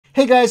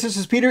Hey guys, this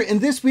is Peter,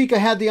 and this week I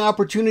had the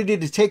opportunity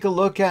to take a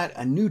look at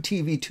a new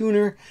TV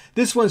tuner.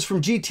 This one's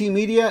from GT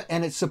Media,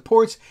 and it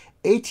supports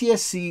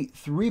ATSC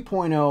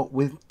 3.0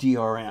 with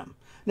DRM.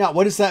 Now,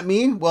 what does that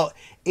mean? Well,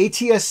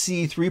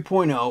 ATSC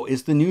 3.0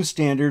 is the new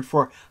standard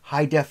for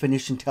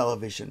high-definition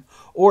television,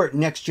 or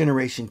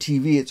next-generation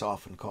TV, it's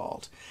often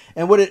called.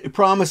 And what it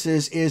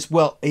promises is,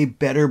 well, a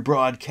better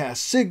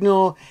broadcast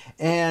signal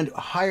and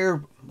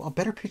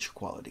better picture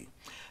quality.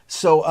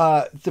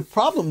 So the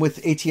problem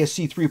with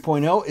ATSC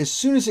 3.0, as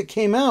soon as it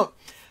came out,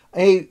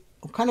 a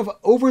kind of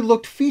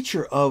overlooked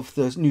feature of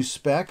the new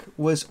spec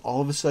was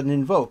all of a sudden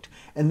invoked.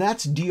 And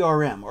that's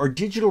DRM, or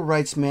Digital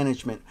Rights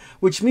Management,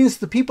 which means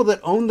the people that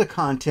own the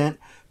content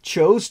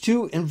chose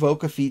to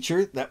invoke a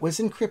feature that was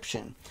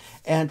encryption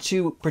and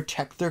to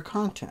protect their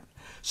content.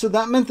 So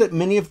that meant that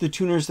many of the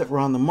tuners that were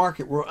on the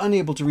market were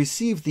unable to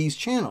receive these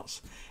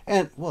channels.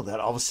 And, well, that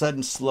all of a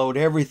sudden slowed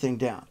everything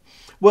down.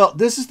 Well,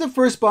 this is the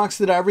first box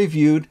that I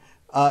reviewed.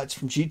 It's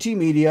from GT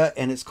Media,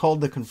 and it's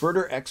called the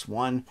Converter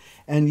X1.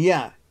 And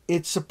yeah,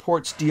 it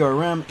supports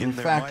DRM. In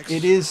fact,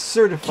 it is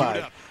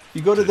certified.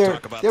 You go to they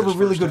have a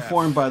really good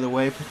forum, by the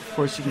way. Of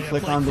course, you can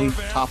click on the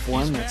top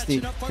one. That's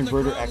the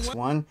Converter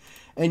X1.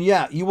 And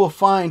yeah, you will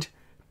find,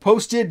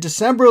 posted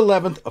December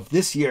 11th of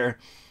this year,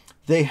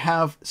 they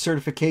have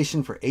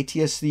certification for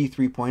ATSC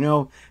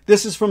 3.0.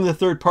 This is from the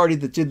third party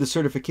that did the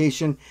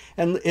certification,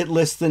 and it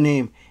lists the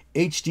name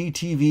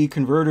HDTV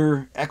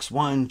Converter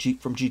X1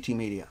 from GT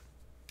Media.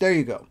 There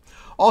you go.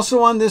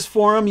 Also on this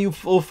forum, you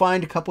will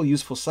find a couple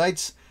useful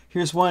sites.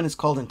 Here's one. It's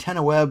called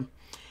Antenna Web,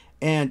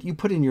 and you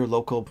put in your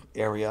local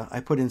area.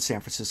 I put in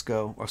San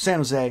Francisco or San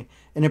Jose,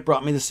 and it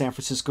brought me the San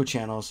Francisco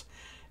channels,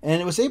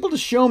 and it was able to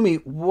show me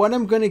what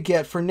I'm going to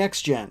get for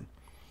next gen.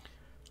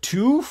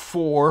 2,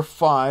 4,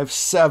 5,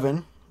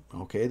 7.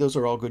 Okay, those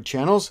are all good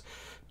channels.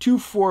 2,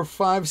 4,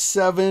 5,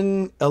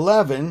 7,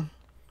 11,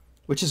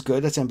 which is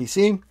good. That's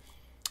NBC.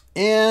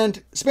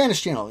 And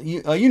Spanish channel,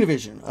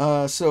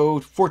 Univision,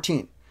 so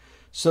 14.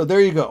 So there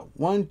you go.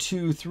 1,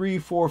 2, 3,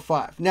 4,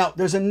 5. Now,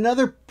 there's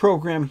another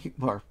program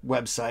or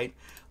website.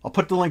 I'll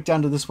put the link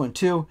down to this one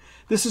too.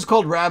 This is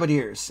called Rabbit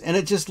Ears, and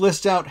it just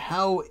lists out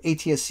how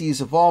ATSC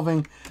is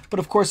evolving. But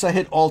of course, I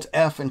hit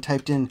Alt-F and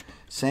typed in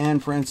San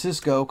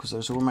Francisco, because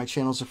those are where my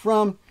channels are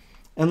from.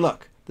 And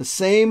look, the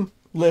same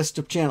list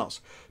of channels.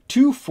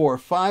 2, 4,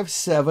 5,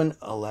 7,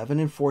 11,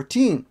 and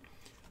 14.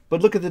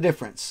 But look at the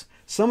difference.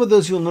 Some of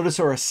those you'll notice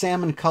are a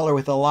salmon color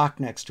with a lock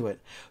next to it.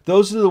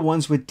 Those are the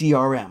ones with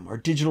DRM, or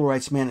Digital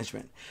Rights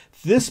Management.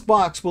 This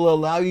box will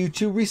allow you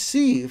to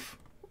receive,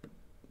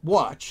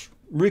 watch,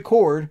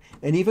 record,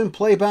 and even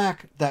play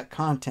back that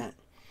content.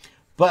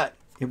 But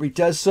it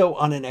does so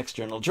on an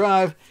external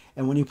drive,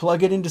 and when you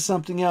plug it into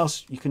something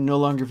else, you can no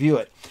longer view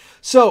it.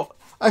 So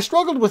I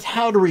struggled with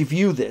how to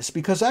review this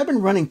because I've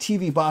been running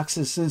TV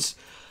boxes since,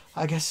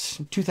 I guess,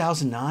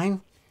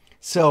 2009.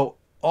 So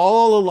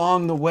all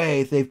along the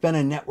way, they've been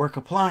a network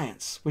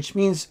appliance, which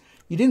means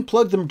you didn't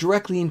plug them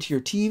directly into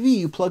your TV,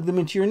 you plugged them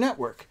into your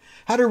network.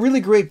 Had a really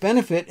great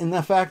benefit in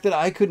the fact that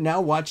I could now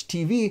watch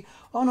TV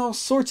on all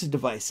sorts of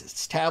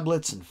devices,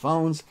 tablets and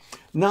phones.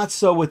 Not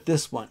so with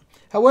this one.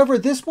 However,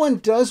 this one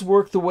does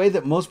work the way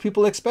that most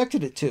people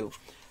expected it to,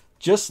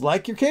 just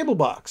like your cable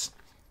box.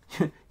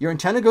 Your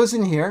antenna goes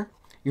in here,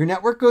 your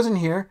network goes in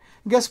here,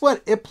 and guess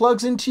what? It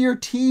plugs into your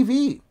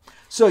TV.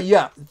 So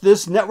yeah,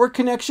 this network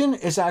connection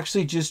is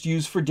actually just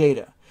used for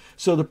data.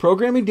 So the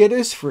programming data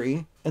is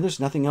free, and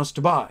there's nothing else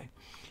to buy.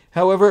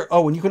 However,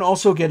 and you can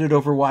also get it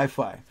over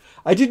Wi-Fi.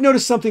 I did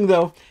notice something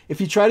though. If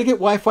you try to get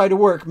Wi-Fi to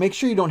work, make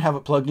sure you don't have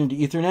it plugged into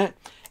Ethernet.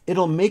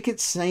 It'll make it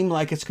seem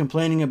like it's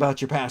complaining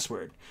about your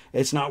password.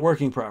 It's not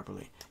working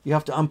properly. You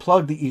have to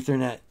unplug the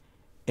Ethernet,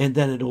 and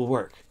then it'll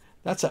work.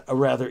 That's a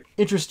rather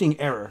interesting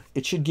error.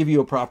 It should give you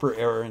a proper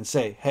error and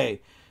say,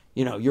 hey,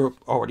 you're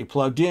already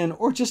plugged in,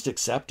 or just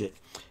accept it.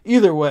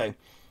 Either way.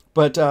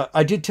 But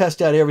I did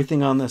test out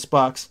everything on this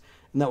box,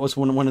 and that was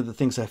one of the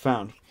things I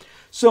found.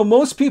 So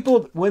most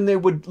people, when they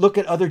would look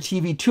at other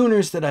TV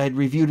tuners that I had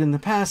reviewed in the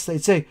past,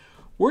 they'd say,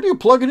 where do you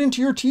plug it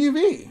into your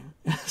TV?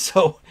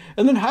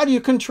 And then how do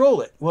you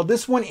control it? Well,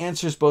 this one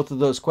answers both of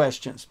those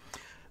questions.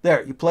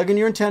 There, you plug in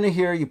your antenna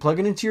here, you plug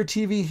it into your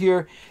TV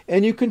here,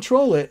 and you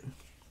control it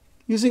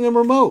using a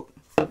remote.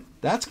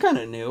 That's kind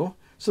of new.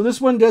 So this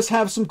one does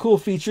have some cool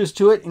features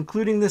to it,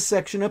 including this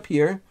section up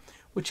here,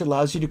 which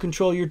allows you to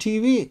control your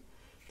TV.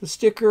 The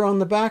sticker on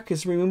the back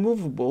is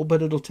removable,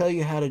 but it'll tell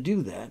you how to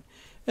do that.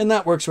 And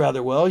that works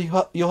rather well.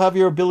 You'll have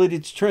your ability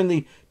to turn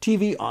the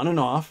TV on and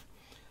off,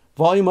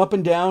 volume up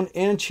and down,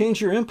 and change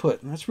your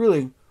input. And that's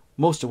really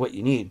most of what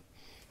you need.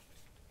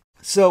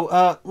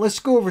 So let's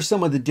go over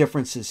some of the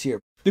differences here.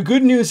 The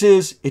good news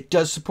is it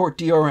does support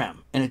DRM,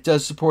 and it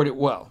does support it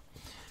well.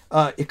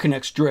 It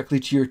connects directly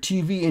to your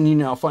TV, and you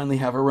now finally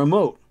have a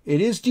remote.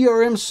 It is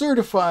DRM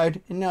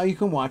certified, and now you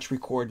can watch,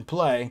 record, and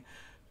play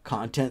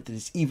content that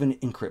is even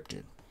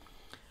encrypted.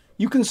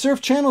 You can surf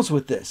channels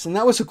with this, and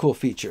that was a cool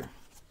feature.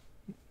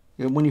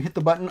 When you hit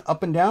the button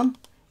up and down,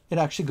 it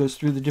actually goes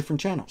through the different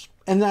channels,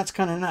 and that's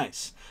kind of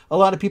nice. A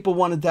lot of people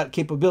wanted that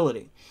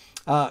capability.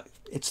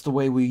 It's the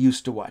way we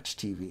used to watch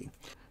TV.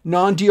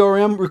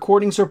 Non-DRM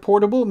recordings are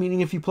portable,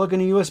 meaning if you plug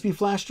in a USB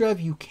flash drive,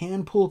 you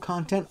can pull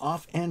content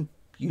off and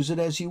use it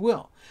as you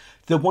will.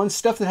 The one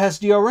stuff that has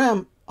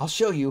DRM, I'll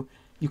show you,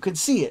 you can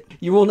see it.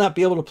 You will not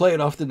be able to play it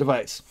off the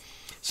device.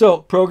 So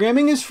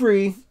programming is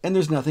free and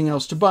there's nothing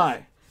else to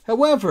buy.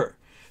 However,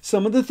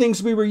 some of the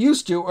things we were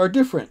used to are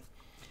different.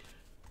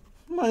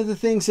 One of the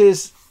things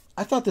is,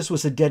 I thought this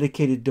was a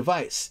dedicated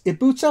device. It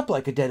boots up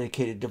like a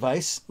dedicated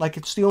device, like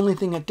it's the only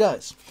thing it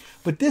does.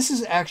 But this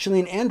is actually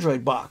an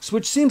Android box,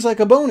 which seems like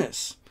a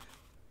bonus.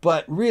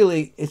 But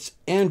really, it's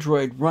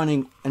Android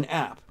running an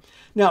app.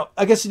 Now,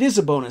 I guess it is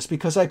a bonus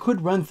because I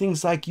could run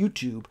things like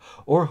YouTube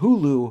or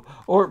Hulu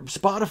or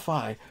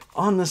Spotify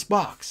on this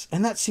box,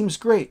 and that seems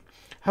great.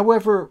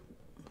 However,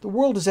 the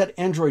world is at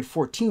Android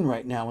 14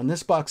 right now, and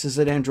this box is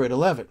at Android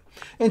 11.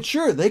 And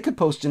sure, they could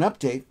post an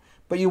update,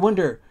 but you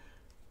wonder,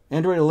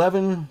 Android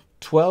 11,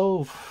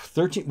 12,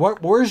 13,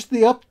 where's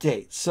the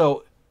update?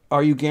 So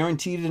are you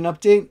guaranteed an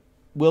update?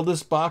 Will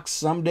this box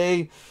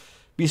someday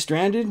be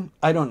stranded?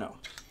 I don't know.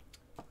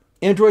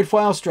 Android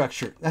file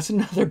structure, that's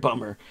another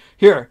bummer.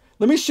 Here,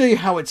 let me show you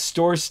how it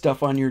stores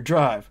stuff on your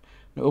drive.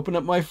 Now open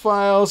up my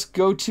files,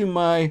 go to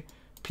my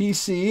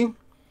PC,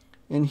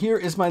 and here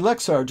is my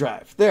Lexar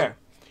drive. There.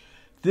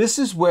 This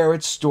is where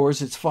it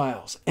stores its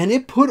files. And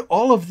it put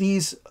all of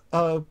these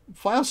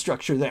file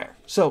structure there.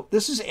 So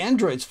this is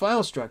Android's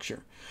file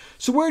structure.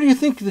 So where do you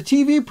think the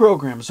TV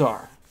programs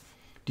are?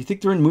 Do you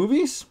think they're in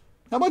movies?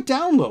 How about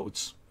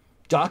downloads?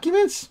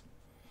 Documents?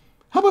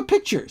 How about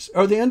pictures?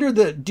 Are they under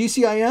the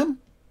DCIM?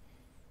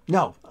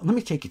 No, let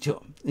me take you to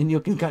them and you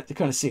can kind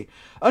of see.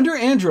 Under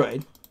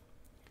Android,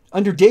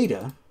 under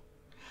data,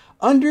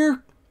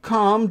 under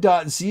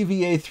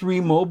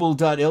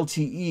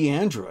com.zva3mobile.lte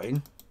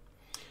Android,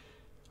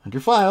 under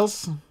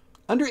files,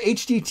 under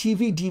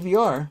HDTV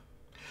DVR,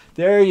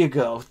 there you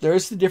go.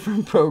 There's the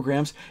different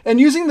programs. And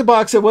using the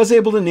box, I was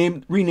able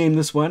to rename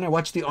this one. I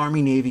watched the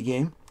Army-Navy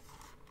game.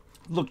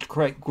 Looked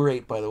quite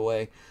great, by the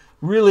way.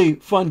 Really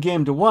fun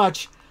game to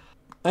watch.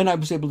 And I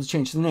was able to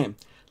change the name.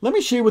 Let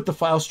me show you what the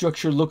file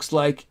structure looks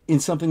like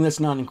in something that's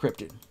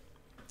non-encrypted.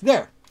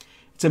 There.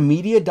 It's a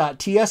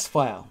media.ts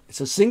file.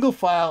 It's a single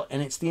file,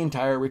 and it's the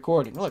entire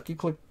recording. Look, you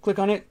click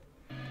on it.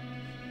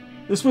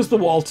 This was the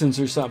Waltons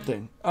or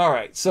something. All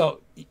right,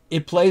 so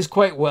it plays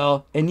quite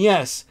well. And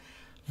yes,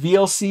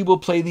 VLC will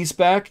play these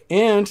back.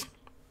 And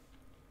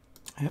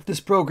I have this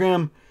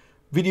program,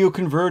 Video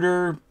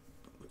Converter.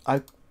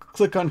 I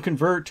click on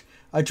Convert.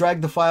 I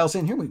drag the files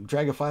in. Here we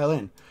drag a file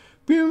in.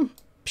 Boom.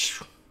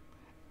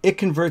 It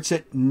converts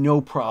it, no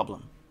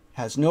problem.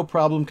 Has no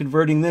problem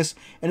converting this,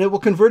 and it will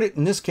convert it,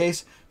 in this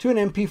case, to an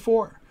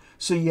MP4.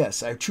 So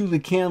yes, I truly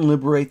can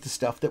liberate the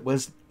stuff that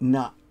was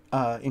not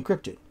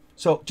encrypted.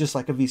 So just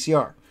like a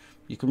VCR,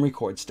 you can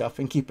record stuff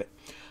and keep it.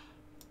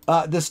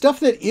 The stuff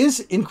that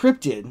is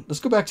encrypted, let's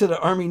go back to the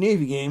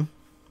Army-Navy game.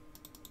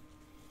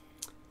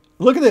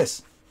 Look at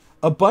this.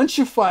 A bunch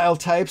of file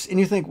types, and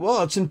you think,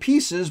 well, it's in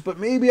pieces, but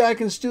maybe I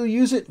can still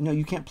use it. No,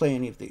 you can't play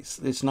any of these.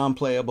 It's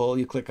non-playable.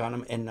 You click on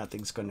them, and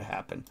nothing's going to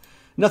happen.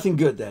 Nothing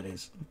good, that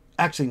is.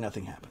 Actually,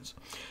 nothing happens.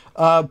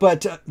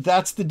 But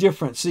that's the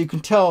difference. So you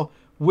can tell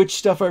which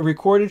stuff I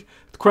recorded.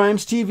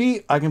 Crimes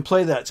TV, I can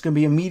play that. It's going to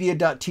be a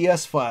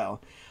media.ts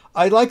file.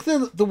 I like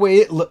the way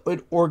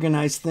it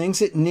organized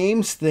things. It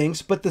names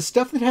things, but the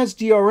stuff that has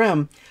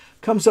DRM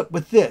comes up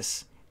with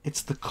this.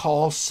 It's the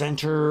call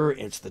center.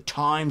 It's the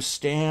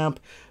timestamp.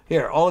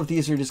 Here, all of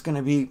these are just going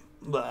to be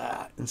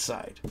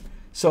inside.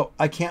 So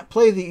I can't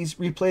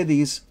replay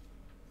these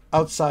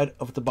outside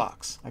of the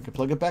box. I can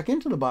plug it back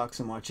into the box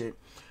and watch it.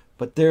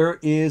 But there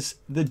is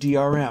the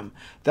DRM.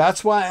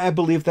 That's why I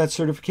believe that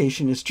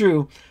certification is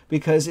true,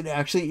 because it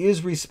actually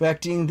is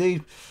respecting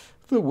the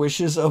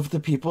wishes of the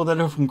people that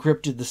have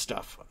encrypted the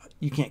stuff.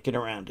 You can't get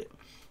around it.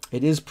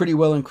 It is pretty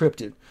well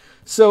encrypted.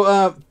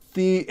 So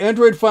the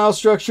Android file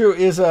structure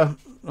is a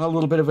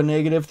little bit of a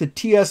negative. The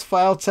TS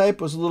file type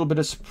was a little bit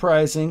of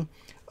surprising.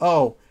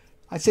 Oh,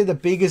 I'd say the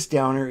biggest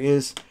downer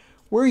is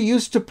we're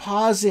used to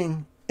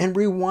pausing and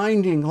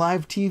rewinding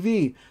live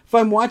TV. If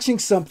I'm watching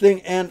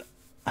something and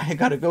I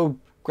got to go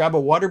grab a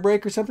water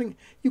break or something,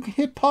 you can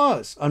hit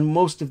pause on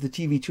most of the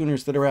TV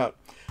tuners that are out.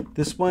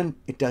 This one,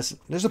 it doesn't.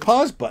 There's a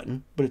pause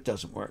button, but it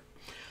doesn't work.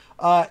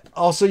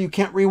 Also, you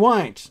can't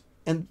rewind,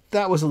 and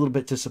that was a little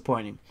bit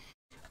disappointing.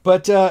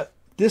 But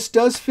this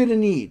does fit a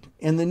need,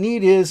 and the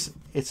need is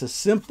it's a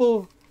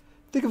simple,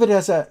 think of it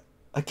as a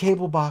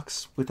cable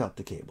box without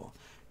the cable.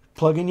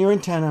 Plug in your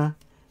antenna,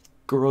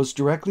 goes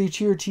directly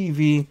to your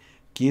TV,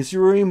 gives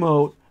you a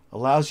remote,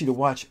 allows you to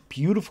watch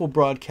beautiful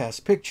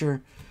broadcast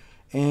picture,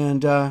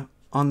 and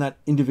on that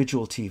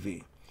individual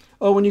TV.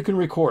 Oh, and you can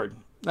record.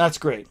 That's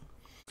great.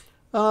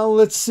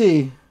 Let's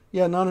see.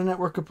 Yeah, not a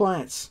network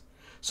appliance.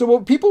 So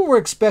what people were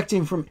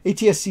expecting from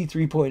ATSC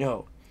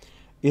 3.0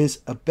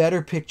 is a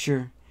better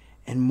picture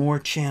and more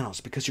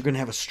channels, because you're going to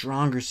have a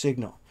stronger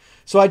signal.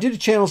 So I did a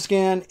channel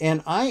scan,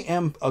 and I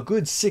am a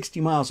good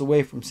 60 miles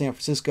away from San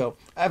Francisco.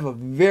 I have a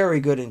very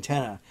good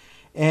antenna,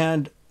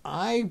 and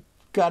I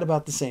got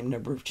about the same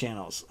number of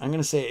channels. I'm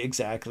going to say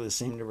exactly the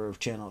same number of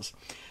channels.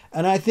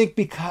 And I think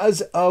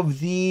because of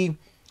the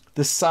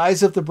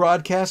size of the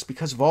broadcast,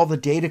 because of all the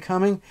data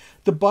coming,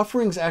 the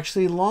buffering's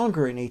actually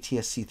longer in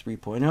ATSC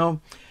 3.0.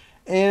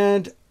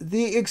 And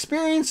the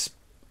experience,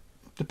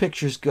 the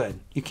picture's good.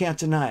 You can't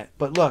deny it.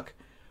 But look,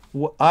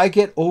 I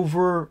get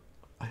over,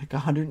 I think,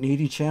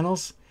 180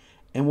 channels.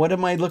 And what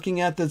am I looking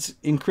at that's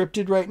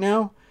encrypted right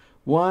now?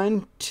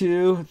 1,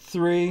 2,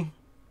 3.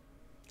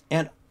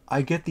 And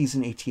I get these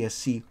in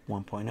ATSC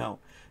 1.0.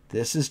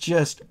 This is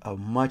just a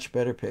much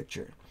better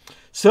picture.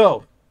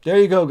 So, there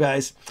you go,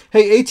 guys.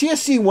 Hey,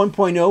 ATSC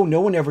 1.0,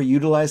 no one ever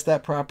utilized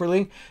that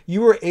properly.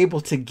 You were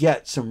able to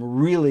get some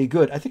really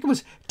good, I think it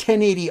was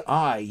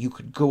 1080i you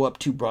could go up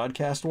to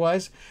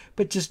broadcast-wise,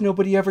 but just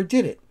nobody ever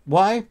did it.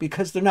 Why?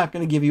 Because they're not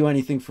going to give you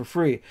anything for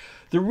free.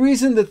 The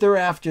reason that they're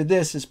after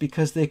this is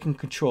because they can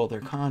control their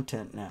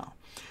content now.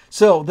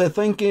 So the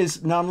thing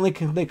is, not only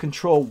can they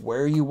control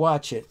where you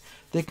watch it,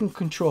 they can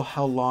control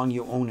how long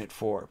you own it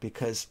for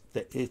because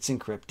it's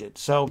encrypted.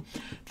 So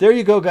there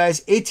you go,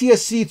 guys.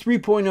 ATSC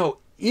 3.0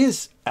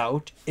 is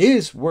out,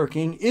 is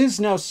working, is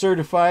now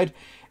certified,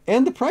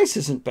 and the price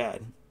isn't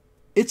bad.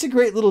 It's a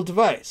great little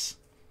device.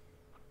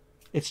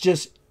 It's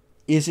just,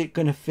 is it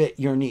going to fit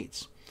your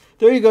needs?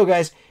 There you go,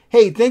 guys.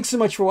 Hey, thanks so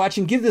much for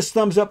watching. Give this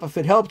thumbs up if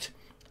it helped,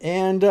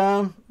 and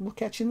we'll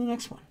catch you in the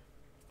next one.